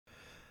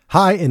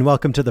Hi, and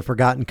welcome to the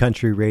Forgotten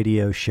Country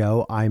Radio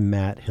Show. I'm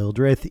Matt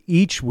Hildreth.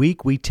 Each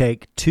week we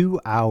take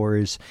 2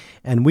 hours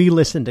and we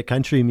listen to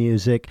country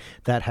music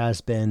that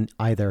has been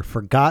either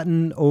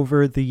forgotten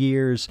over the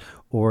years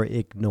or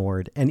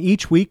ignored. And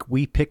each week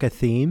we pick a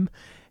theme,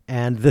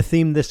 and the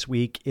theme this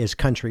week is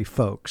country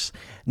folks.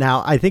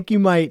 Now, I think you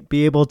might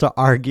be able to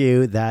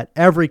argue that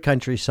every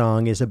country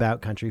song is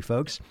about country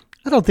folks.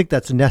 I don't think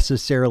that's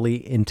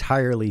necessarily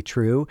entirely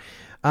true.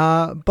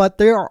 But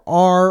there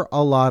are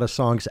a lot of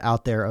songs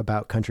out there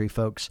about country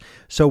folks.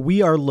 So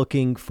we are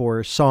looking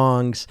for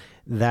songs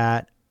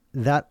that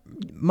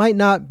might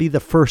not be the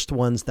first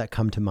ones that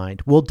come to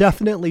mind. We'll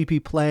definitely be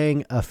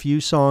playing a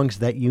few songs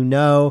that you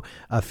know,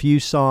 a few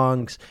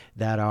songs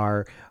that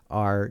are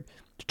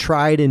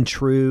tried and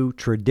true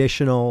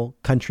traditional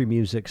country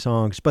music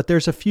songs. But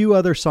there's a few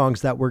other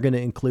songs that we're going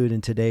to include in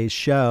today's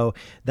show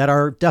that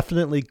are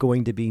definitely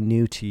going to be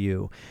new to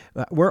you.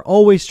 We're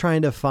always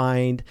trying to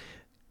find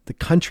the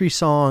country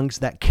songs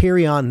that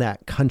carry on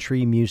that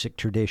country music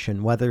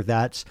tradition, whether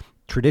that's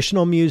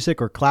traditional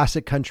music or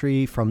classic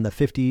country from the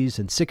 50s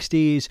and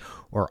 60s,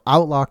 or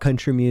outlaw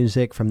country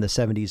music from the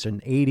 70s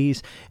and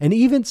 80s, and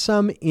even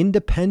some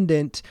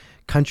independent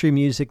country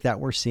music that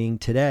we're seeing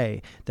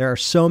today. There are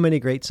so many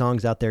great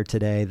songs out there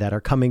today that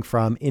are coming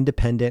from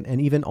independent and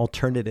even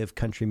alternative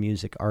country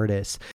music artists.